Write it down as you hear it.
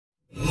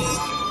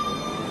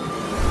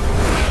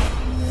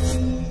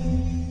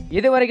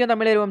இது வரைக்கும்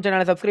தமிழ் அறிவோம்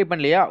சேனலை சப்ஸ்கிரைப்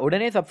பண்ணலையா?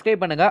 உடனே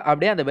சப்ஸ்கிரைப் பண்ணுங்க.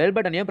 அப்படியே அந்த பெல்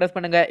பட்டனையும் பிரஸ்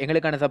பண்ணுங்க.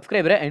 எங்களுக்கான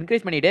சப்ஸ்கிரைபரை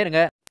என்கரேஜ் பண்ணிட்டே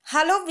இருங்க.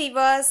 ஹலோ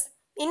வீவர்ஸ்,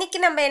 இன்னைக்கு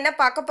நம்ம என்ன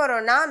பார்க்க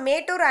போறோம்னா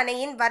மேட்டூர்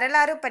அணையின்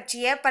வரலாறு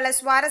பற்றிய பல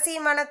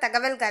சுவாரஸ்யமான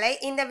தகவல்களை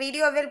இந்த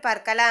வீடியோவில்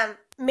பார்க்கலாம்.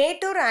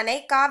 மேட்டூர் அணை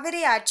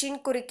காவிரி ஆற்றின்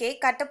குறுக்கே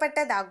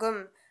கட்டப்பட்டதாகும்.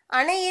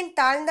 அணையின்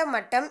தாழ்ந்த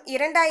மட்டம்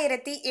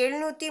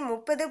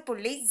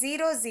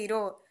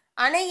 2730.00.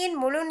 அணையின்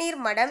முழுநீர்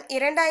மடம்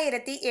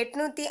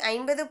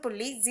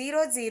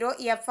 2850.00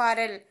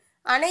 FRL.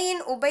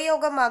 அணையின்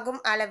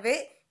உபயோகமாகும் அளவு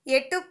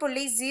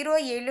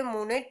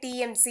 8.073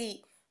 TMC.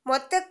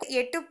 மொத்த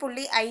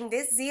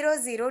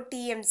 8.500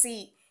 TMC.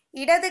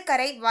 இடது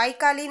கரை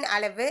வாய்க்காலின்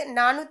அளவு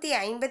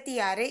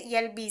 456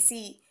 LBC.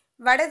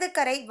 வடது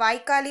கரை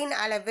வாய்க்காலின்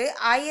அளவு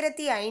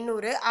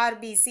 1500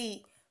 RBC.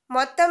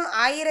 மொத்தம்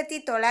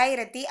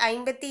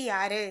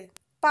 1956.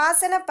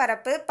 பாசன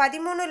பரப்பு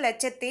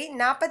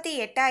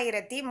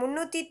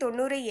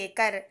 13,48,390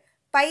 ஏக்கர்.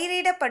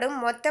 பயிரிடப்படும்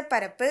மொத்த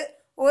பரப்பு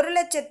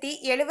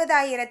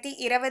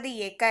 1,70,020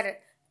 ஏக்கர்.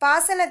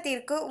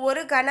 பாசனத்திற்கு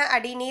ஒரு கன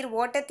அடி நீர்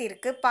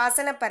ஓட்டத்திற்கு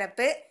பாசன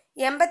பரப்பு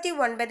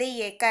 89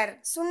 ஏக்கர்.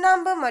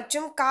 சுண்ணாம்பு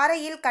மற்றும்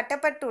காரையில்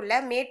கட்டப்பட்டுள்ள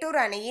மேட்டூர்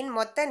அணையின்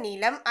மொத்த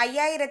நீளம்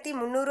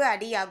 5300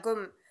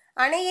 அடியாகும்.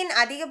 அணையின்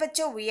அதிகபட்ச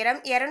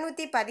உயரம்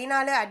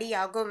 214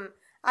 அடியாகும்.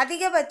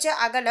 அதிகபட்ச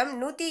அகலம்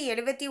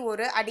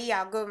 171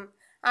 அடியாகும்.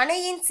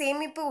 அணையின்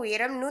சேமிப்பு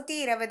உயரம்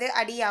 120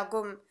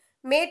 அடியாகும்.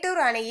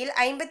 மேட்டூர் அணையில்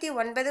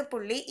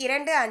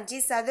 59.25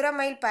 சதுர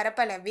மைல்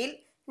பரப்பளவில்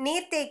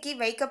நீர்த்தேக்கி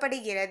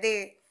வைக்கப்படுகிறது.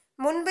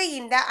 முன்பு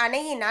இந்த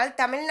அணையினால்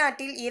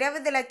தமிழ்நாட்டில்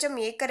 20 லட்சம்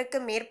ஏக்கருக்கு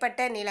மேற்பட்ட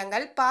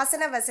நிலங்கள்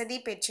பாசன வசதி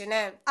பெற்றன.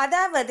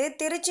 அதாவது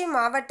திருச்சி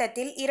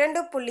மாவட்டத்தில்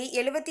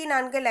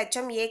 2.74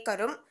 லட்சம்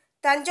ஏக்கரும்,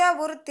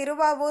 தஞ்சாவூர்,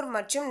 திருவாவூர்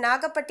மற்றும்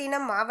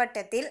நாகப்பட்டினம்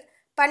மாவட்டத்தில்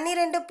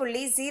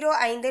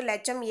 12.05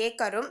 லட்சம்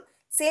ஏக்கரும்,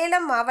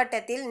 சேலம்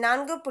மாவட்டத்தில்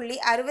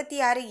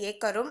 4.66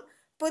 ஏக்கரும்,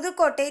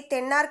 புதுக்கோட்டை,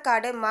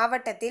 தென்னார்காடு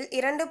மாவட்டத்தில்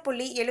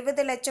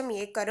 2.70 லட்சம்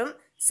ஏக்கரும்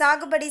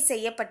சாகுபடி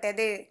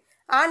செய்யப்பட்டது.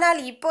 ஆனால்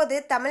இப்போது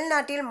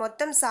தமிழ்நாட்டில்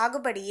மொத்தம்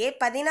சாகுபடியே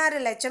 16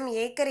 லட்சம்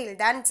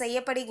ஏக்கரில்தான்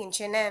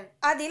செய்யப்படுகின்றன.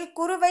 அதில்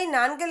குறுவை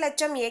 4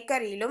 லட்சம்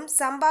ஏக்கரிலும்,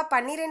 சம்பா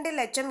 12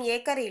 லட்சம்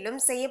ஏக்கரிலும்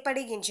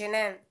செய்யப்படுகின்றன.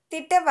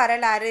 திட்ட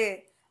வரலாறு: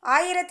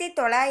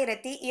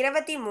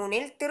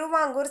 1923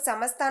 திருவாங்கூர்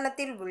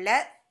சமஸ்தானத்தில் உள்ள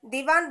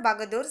திவான்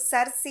பகதூர்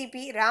சர்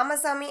சி.பி.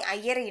 ராமசாமி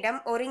ஐயரிடம்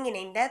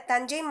ஒருங்கிணைந்த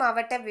தஞ்சை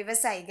மாவட்ட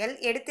விவசாயிகள்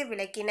எடுத்து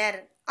விளக்கினர்.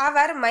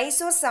 அவர்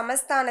மைசூர்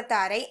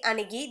சமஸ்தானத்தாரை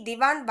அணுகி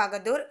திவான்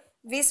பகதூர்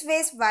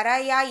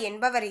விஸ்வேஸ்வரய்யா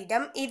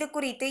என்பவரிடம் இது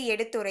குறித்து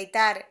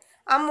எடுத்துரைத்தார்.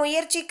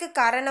 அம்முயற்சிக்கு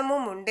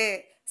காரணமும் உண்டு.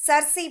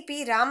 Sir CP.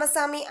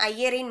 ராமசாமி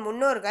ஐயரின்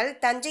முன்னோர்கள்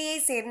தஞ்சையை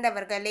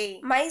சேர்ந்தவர்களே.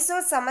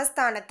 மைசூர்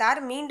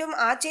சமஸ்தானத்தார் மீண்டும்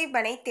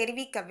ஆட்சேபனை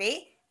தெரிவிக்கவே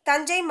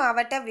தஞ்சை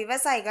மாவட்ட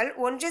விவசாயிகள்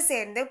ஒன்று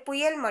சேர்ந்து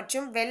புயல்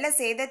மற்றும் வெள்ள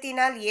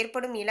சேதத்தினால்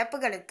ஏற்படும்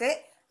இழப்புகளுக்கு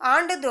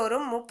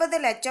ஆண்டுதோறும் 30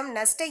 லட்சம்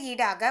நஷ்ட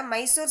ஈடாக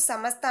மைசூர்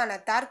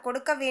சமஸ்தானத்தார்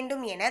கொடுக்க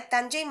வேண்டும் என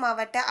தஞ்சை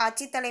மாவட்ட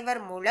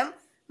ஆட்சித்தலைவர் மூலம்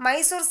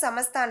மைசூர்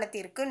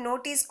சமஸ்தானத்திற்கு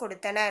நோட்டீஸ்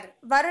கொடுத்தனர்.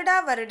 வருடா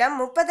வருடம்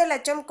 30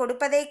 லட்சம்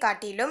கொடுப்பதை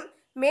காட்டிலும்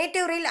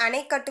மேட்டூரில்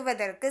அணை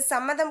கட்டுவதற்கு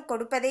சம்மதம்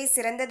கொடுப்பதே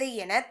சிறந்தது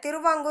என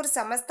திருவாங்கூர்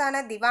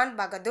சமஸ்தான திவான்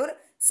பகதூர்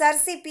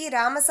சர் சி.பி.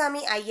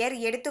 ராமசாமி ஐயர்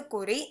எடுத்து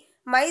கூறி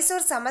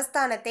மைசூர்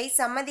சமஸ்தானத்தை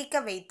சம்மதிக்க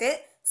வைத்து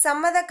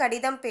சம்மத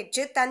கடிதம்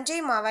பெற்று தஞ்சை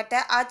மாவட்ட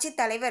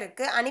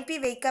ஆட்சித்தலைவருக்கு அனுப்பி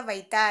வைக்க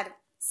வைத்தார்.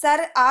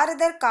 சர்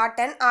ஆர்தர்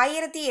காட்டன்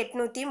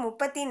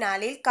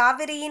 1834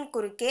 காவிரியின்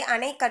குறுக்கே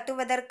அணை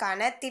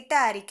கட்டுவதற்கான திட்ட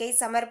அறிக்கை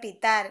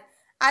சமர்ப்பித்தார்.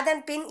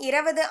 அதன் பின்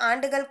 20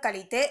 ஆண்டுகள்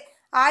கழித்து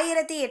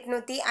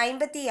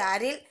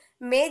 1856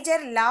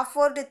 மேஜர்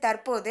லாஃபோர்டு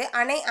தற்போது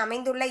அணை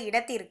அமைந்துள்ள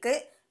இடத்திற்கு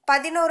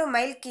 11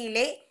 மைல்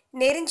கீழே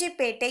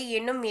நெருஞ்சிப்பேட்டை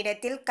என்னும்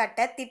இடத்தில் கட்ட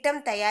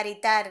திட்டம்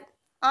தயாரித்தார்.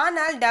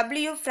 ஆனால்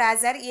டபிள்யூ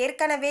ஃப்ராசர்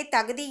ஏற்கனவே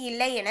தகுதி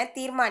இல்லை என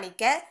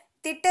தீர்மானிக்க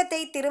திட்டத்தை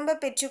திரும்ப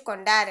பெற்று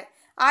கொண்டார்.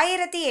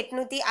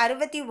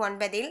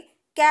 1869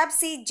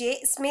 கேப்சி ஜே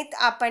ஸ்மித்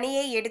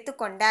அப்பணியை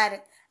எடுத்துக்கொண்டார்.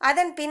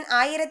 அதன் பின்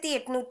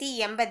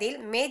 1880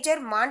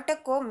 மேஜர்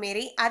மாண்டகோ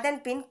மெரி, அதன்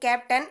பின்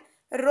கேப்டன்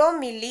ரோ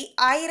மில்லி,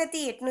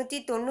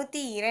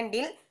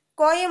 1892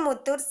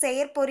 கோயமுத்தூர்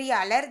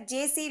செயற்பொறியாளர்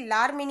ஜே.சி.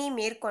 லார்மினி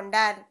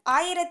மேற்கொண்டார்.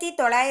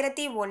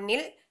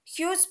 1901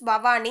 ஹியூஸ்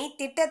பவானி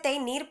திட்டத்தை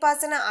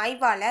நீர்ப்பாசன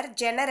ஆய்வாளர்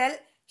ஜெனரல்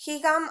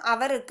ஹிகாம்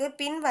அவருக்கு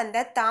பின் வந்த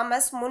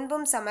தாமஸ்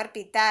முன்பும்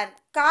சமர்ப்பித்தார்.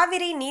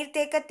 காவிரி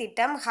நீர்த்தேக்க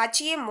திட்டம்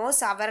H.A.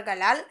 மோஸ்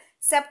அவர்களால்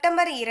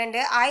செப்டம்பர்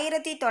 2,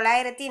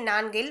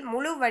 1904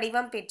 முழு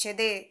வடிவம்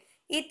பெற்றது.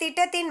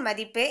 இத்திட்டத்தின்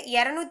மதிப்பு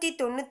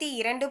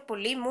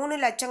 292.3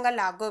 லட்சங்கள்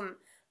ஆகும்.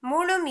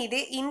 மூலம் இது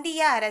இந்திய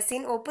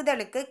அரசின்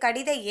ஒப்புதலுக்கு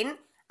கடித எண்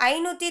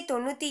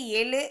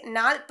 597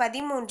 நாள்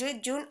 13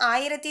 ஜூன்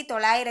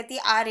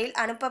 1906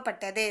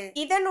 அனுப்பப்பட்டது.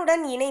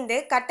 இதனுடன் இணைந்து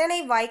கட்டணை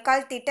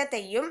வாய்க்கால்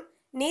திட்டத்தையும்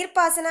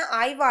நீர்ப்பாசன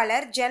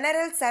ஆய்வாளர்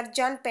ஜெனரல் சர்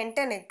ஜான்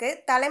பென்டனுக்கு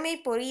தலைமை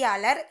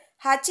பொறியாளர்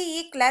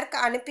H.E. கிளர்க்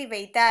அனுப்பி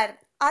வைத்தார்.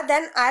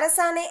 அதன்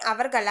அரசாணை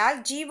அவர்களால்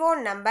ஜிஓ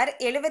நம்பர்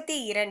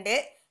 72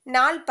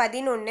 நாள்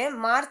 11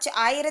 மார்ச்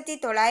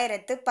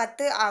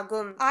 1910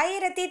 ஆகும்.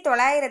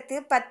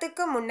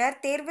 1910க்கு முன்னர்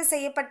தேர்வு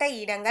செய்யப்பட்ட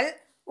இடங்கள்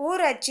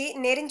ஊராட்சி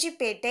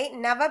நெருஞ்சிப்பேட்டை,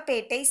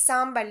 நவப்பேட்டை,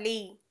 சாம்பள்ளி.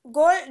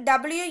 கோல்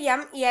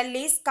WM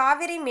எல்லிஸ்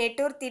காவிரி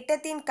மேட்டூர்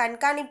திட்டத்தின்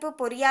கண்காணிப்பு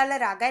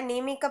பொறியாளராக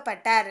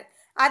நியமிக்கப்பட்டார்.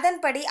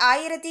 அதன்படி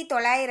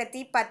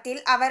 1910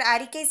 அவர்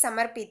அறிக்கை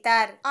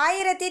சமர்ப்பித்தார்.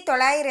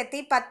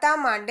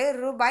 1910 ஆண்டு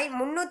ரூபாய்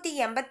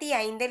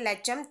 385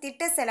 லட்சம்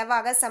திட்ட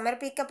செலவாக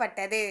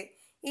சமர்ப்பிக்கப்பட்டது.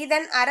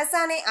 இதன்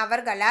அரசாணை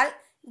அவர்களால்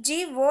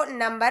GO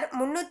நம்பர்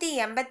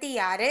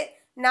 386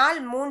 நாள்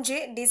 3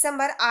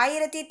 டிசம்பர்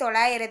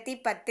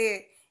 1910.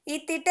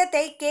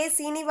 இத்திட்டத்தை கே.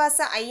 சீனிவாச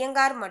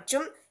ஐயங்கார்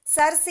மற்றும்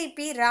சர் CP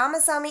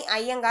ராமசாமி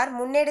ஐயங்கார்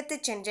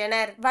முன்னெடுத்துச்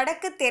சென்றனர்.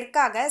 வடக்கு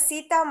தெற்காக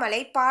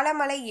சீதாமலை,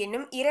 பாலமலை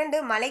என்னும் 2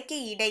 மலைக்கு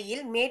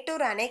இடையில்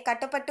மேட்டூர் அணை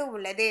கட்டப்பட்டு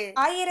உள்ளது.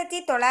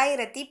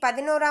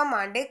 1911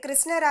 ஆண்டு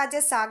கிருஷ்ணராஜ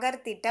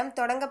சாகர் திட்டம்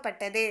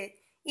தொடங்கப்பட்டது.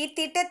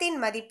 இத்திட்டத்தின்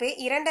மதிப்பு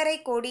 2.5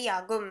 கோடி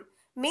ஆகும்.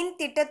 மின்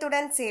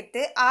திட்டத்துடன்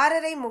சேர்த்து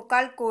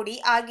 6.25 கோடி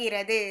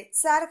ஆகிறது.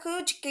 சர்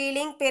ஹியூஜ்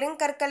கீலிங்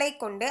பெருங்கற்களை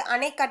கொண்டு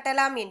அணை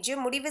கட்டலாம் என்று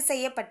முடிவு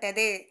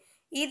செய்யப்பட்டது.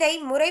 இதை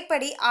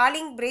முறைப்படி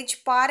ஆலிங் பிரிட்ஜ்,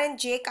 பாரன்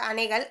ஜேக்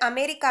அணைகள்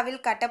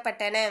அமெரிக்காவில்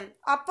கட்டப்பட்டன.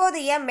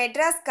 அப்போதைய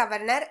Madras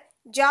governor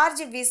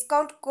George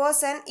viscount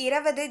Gosson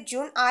 20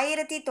 June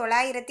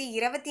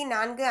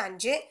 1924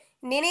 அன்று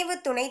நினைவு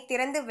துணை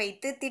திறந்து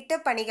வைத்து திட்ட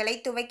பணிகளை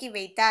துவக்கி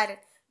வைத்தார்.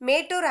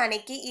 மேட்டூர்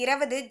அணைக்கு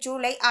 20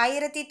 ஜூலை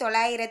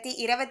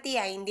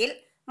 1925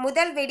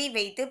 முதல் வெடி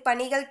வைத்து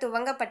பணிகள்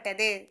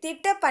துவங்கப்பட்டது.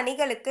 திட்ட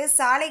பணிகளுக்கு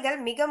சாலைகள்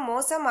மிக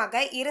மோசமாக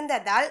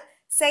இருந்ததால்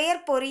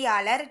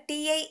செயற்பொறியாளர்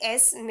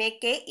TIS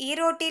மெக்கே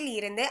ஈரோட்டில்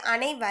இருந்து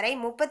அணை வரை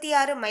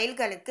 36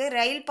 மைல்களுக்கு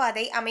ரயில்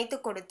பாதை அமைத்து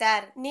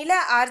கொடுத்தார். நில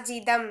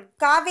ஆர்ஜிதம்.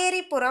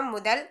 காவேரிபுரம்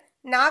முதல்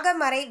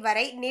நாகமரை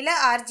வரை நில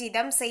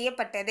ஆர்ஜிதம்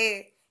செய்யப்பட்டது.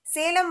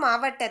 சேலம்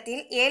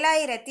மாவட்டத்தில்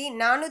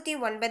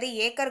 7409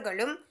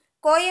 ஏக்கர்களும்,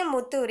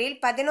 கோயமுத்தூரில்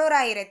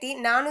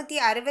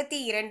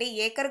 11,462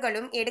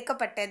 ஏக்கர்களும்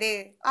எடுக்கப்பட்டது.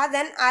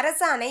 அதன்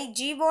அரசாணை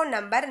GO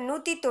நம்பர்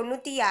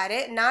 196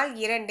 நாள்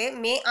 2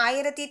 மே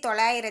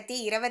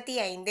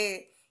 1925.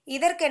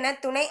 இதற்கென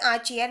துணை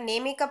ஆட்சியர்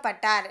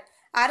நியமிக்கப்பட்டார்.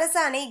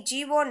 அரசாணை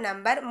GO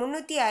நம்பர்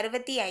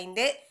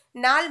 365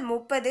 நாள்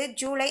 30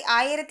 ஜூலை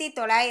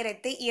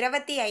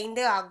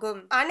 1925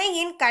 ஆகும்.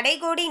 அணையின்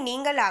கடைகோடி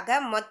நீங்கலாக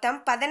மொத்தம்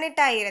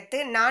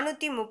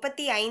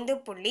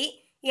 18,435.84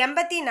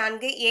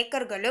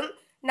 ஏக்கர்களும்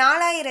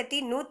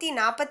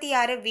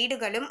 4,146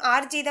 வீடுகளும்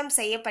ஆர்ஜிதம்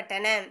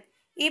செய்யப்பட்டன.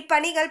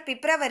 இப்பணிகள்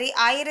பிப்ரவரி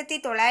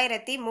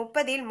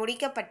 1930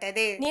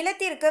 முடிக்கப்பட்டது.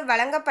 நிலத்திற்கு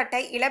வழங்கப்பட்ட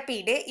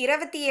இழப்பீடு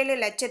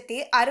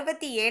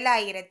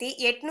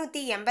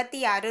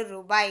 27,67,886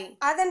 ரூபாய்.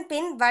 அதன்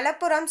பின்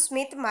வலப்புறம்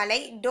ஸ்மித் மலை,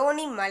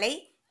 டோனி மலை,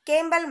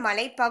 கேம்பல்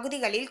மலை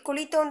பகுதிகளில்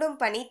குழி தோண்டும்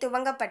பணி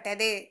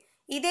துவங்கப்பட்டது.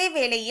 இதே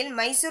வேளையில்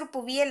மைசூர்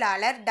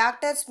புவியியலாளர்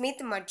டாக்டர்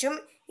ஸ்மித் மற்றும்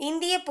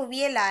இந்திய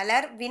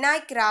புவியியலாளர்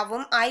வினாயக்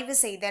ராவும் ஆய்வு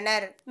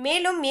செய்தனர்.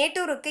 மேலும்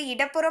மேட்டூருக்கு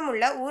இடப்புறம்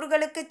உள்ள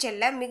ஊர்களுக்கு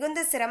செல்ல மிகுந்த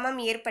சிரமம்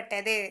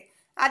ஏற்பட்டது.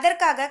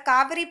 அதற்காக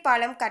காவிரி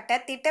பாலம் கட்ட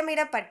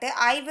திட்டமிடப்பட்டு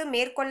ஆய்வு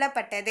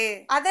மேற்கொள்ளப்பட்டது.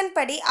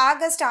 அதன்படி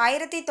ஆகஸ்ட்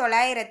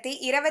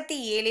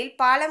 1927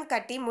 பாலம்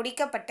கட்டி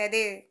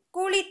முடிக்கப்பட்டது.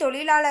 கூலி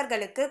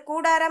தொழிலாளர்களுக்கு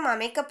கூடாரம்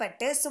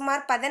அமைக்கப்பட்டு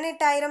சுமார்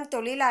 18,000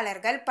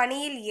 தொழிலாளர்கள்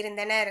பணியில்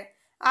இருந்தனர்.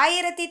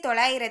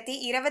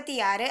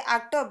 1926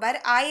 அக்டோபர்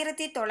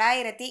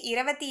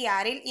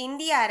 1926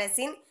 இந்திய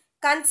அரசின்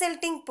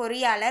கன்சல்டிங்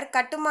பொறியாளர்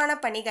கட்டுமான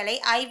பணிகளை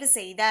ஆய்வு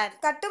செய்தார்.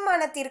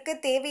 கட்டுமானத்திற்கு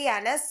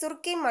தேவையான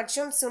சுர்க்கி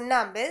மற்றும்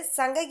சுண்ணாம்பு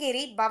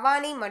சங்ககிரி,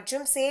 பவானி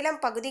மற்றும் சேலம்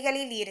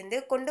பகுதிகளில் இருந்து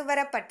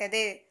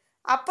கொண்டுவரப்பட்டது.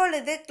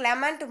 அப்பொழுது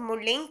கிளமெண்ட்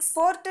முல்லிங்ஸ்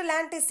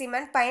போர்ட்லாண்ட்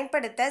சிமெண்ட்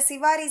பயன்படுத்த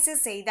சிபாரிசு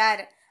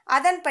செய்தார்.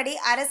 அதன்படி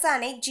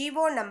அரசாணை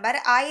GO நம்பர்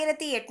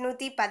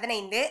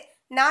 1815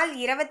 நாள்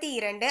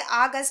 22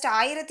 ஆகஸ்ட்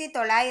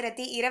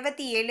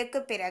 1927க்கு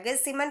பிறகு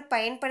சிமெண்ட்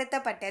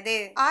பயன்படுத்தப்பட்டது.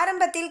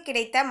 ஆரம்பத்தில்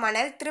கிடைத்த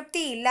மணல்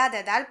திருப்தி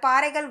இல்லாததால்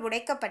பாறைகள்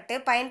உடைக்கப்பட்டு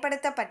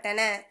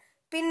பயன்படுத்தப்பட்டன.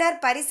 பின்னர்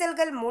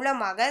பரிசல்கள்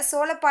மூலமாக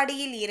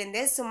சோளப்பாடியில்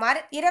இருந்து சுமார்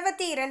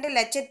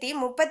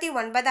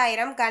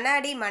 22,39,000 கன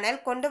அடி மணல்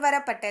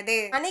கொண்டுவரப்பட்டது.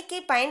 அணைக்கு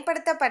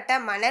பயன்படுத்தப்பட்ட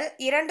மணல்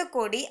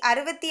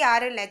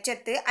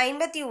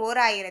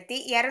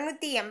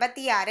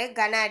 2,66,51,286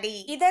 கன அடி.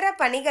 இதர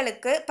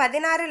பணிகளுக்கு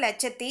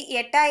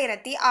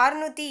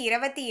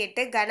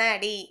 16,08,628 கன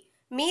அடி.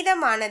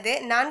 மீதமானது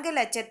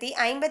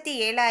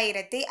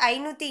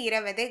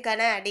 4,57,520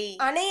 கன அடி.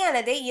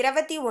 அணையானது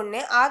 21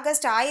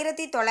 ஆகஸ்ட்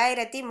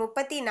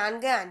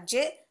 1934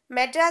 அன்று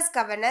மெட்ராஸ்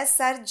கவர்னர்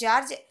சர்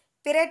ஜார்ஜ்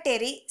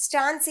பிரட்டெரி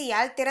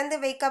ஸ்டான்சியால் திறந்து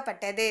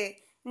வைக்கப்பட்டது.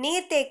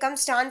 நீர்த்தேக்கம்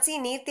ஸ்டான்சி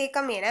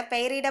நீர்த்தேக்கம் என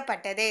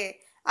பெயரிடப்பட்டது.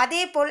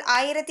 அதேபோல்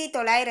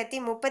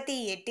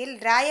 1938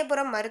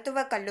 ராயபுரம்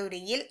மருத்துவக்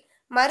கல்லூரியில்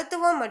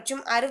மருத்துவம்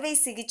மற்றும் அறுவை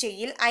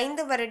சிகிச்சையில்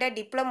 5 வருட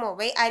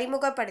டிப்ளமோவை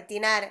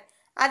அறிமுகப்படுத்தினார்.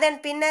 அதன்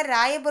பின்னர்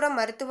ராயபுரம்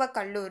மருத்துவக்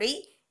கல்லூரி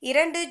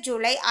 2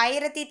 ஜூலை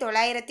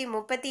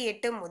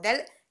 1938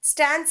 முதல்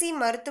ஸ்டான்சி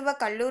மருத்துவக்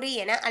கல்லூரி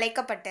என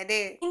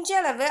அழைக்கப்பட்டது.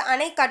 இன்றளவு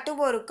அணை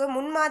கட்டுவோருக்கு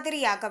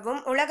முன்மாதிரியாகவும்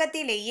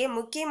உலகத்திலேயே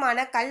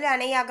முக்கியமான கல்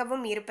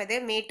அணையாகவும்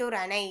இருப்பது மேட்டூர்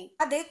அணை.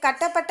 அது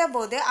கட்டப்பட்ட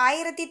போது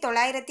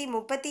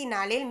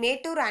 1934இல்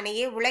மேட்டூர்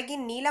அணையே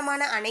உலகின்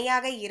நீளமான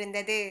அணையாக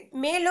இருந்தது.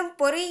 மேலும்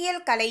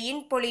பொறியியல்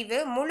கலையின்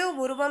பொலிவு முழு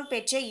உருவம்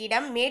பெற்ற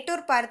இடம்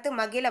மேட்டூர் பார்த்து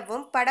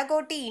மகிழவும்,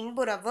 படகோட்டி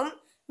இன்புறவும்,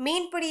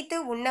 மீன்பிடித்து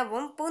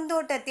உண்ணவும்,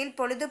 பூந்தோட்டத்தில்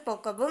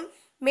பொழுதுபோக்கவும்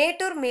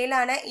மேட்டூர்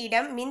மேலான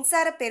இடம்.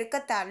 மின்சார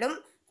பெருக்கத்தாலும்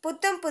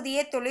புத்தம் புதிய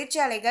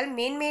தொழிற்சாலைகள்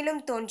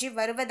மேன்மேலும் தோன்றி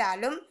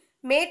வருவதாலும்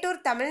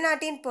மேட்டூர்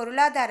தமிழ்நாட்டின்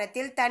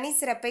பொருளாதாரத்தில் தனி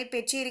சிறப்பை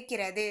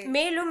பெற்றிருக்கிறது.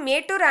 மேலும்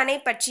மேட்டூர் அணை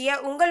பற்றிய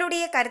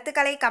உங்களுடைய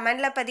கருத்துக்களை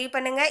கமெண்ட்ல பதிவு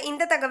பண்ணுங்க.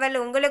 இந்த தகவல்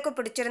உங்களுக்கு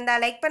பிடிச்சிருந்தா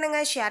லைக்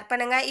பண்ணுங்க, ஷேர்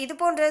பண்ணுங்க. இது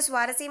போன்ற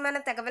சுவாரஸ்யமான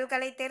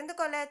தகவல்களை தெரிந்து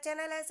கொள்ள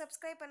சேனலை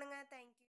சப்ஸ்கிரைப் பண்ணுங்க. தேங்க்யூ.